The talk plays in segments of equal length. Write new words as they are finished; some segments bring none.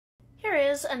Here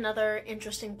is another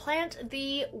interesting plant,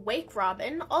 the wake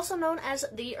robin, also known as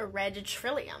the red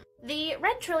trillium. The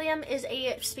red trillium is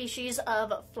a species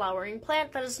of flowering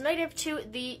plant that is native to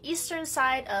the eastern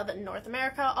side of North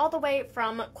America, all the way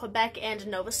from Quebec and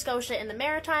Nova Scotia in the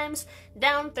Maritimes,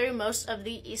 down through most of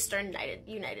the eastern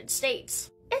United States.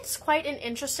 It's quite an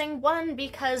interesting one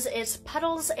because its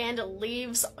petals and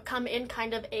leaves come in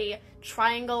kind of a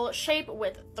triangle shape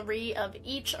with 3 of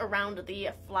each around the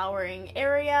flowering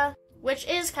area, which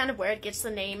is kind of where it gets the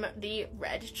name the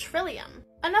red trillium.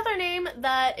 Another name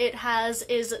that it has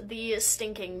is the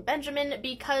stinking Benjamin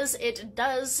because it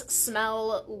does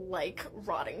smell like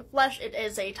rotting flesh. It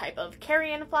is a type of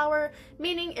carrion flower,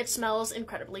 meaning it smells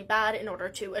incredibly bad in order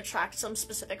to attract some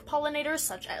specific pollinators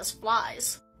such as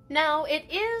flies. Now, it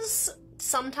is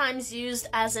sometimes used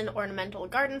as an ornamental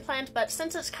garden plant, but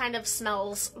since it kind of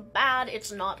smells bad,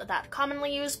 it's not that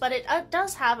commonly used, but it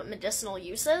does have medicinal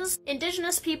uses.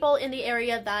 Indigenous people in the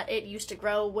area that it used to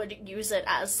grow would use it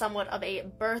as somewhat of a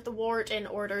birth wart in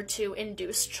order to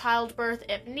induce childbirth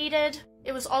if needed.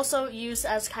 It was also used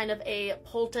as kind of a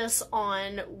poultice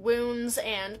on wounds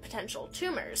and potential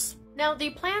tumors. Now, the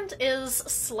plant is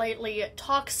slightly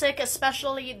toxic,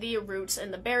 especially the roots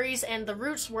and the berries, and the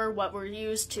roots were what were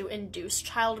used to induce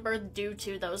childbirth due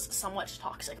to those somewhat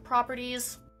toxic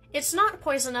properties. It's not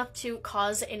poison enough to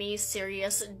cause any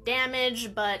serious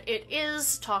damage, but it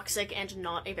is toxic and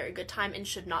not a very good time and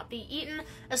should not be eaten,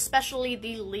 especially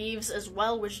the leaves as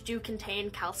well, which do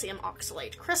contain calcium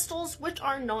oxalate crystals, which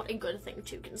are not a good thing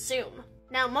to consume.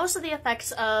 Now, most of the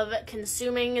effects of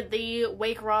consuming the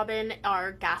wake robin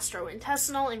are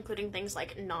gastrointestinal, including things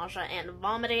like nausea and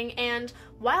vomiting, and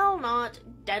while not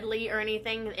deadly or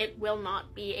anything, it will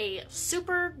not be a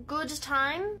super good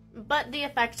time, but the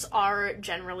effects are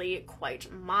generally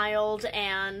quite mild,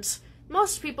 and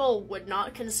most people would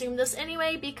not consume this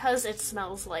anyway because it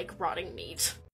smells like rotting meat.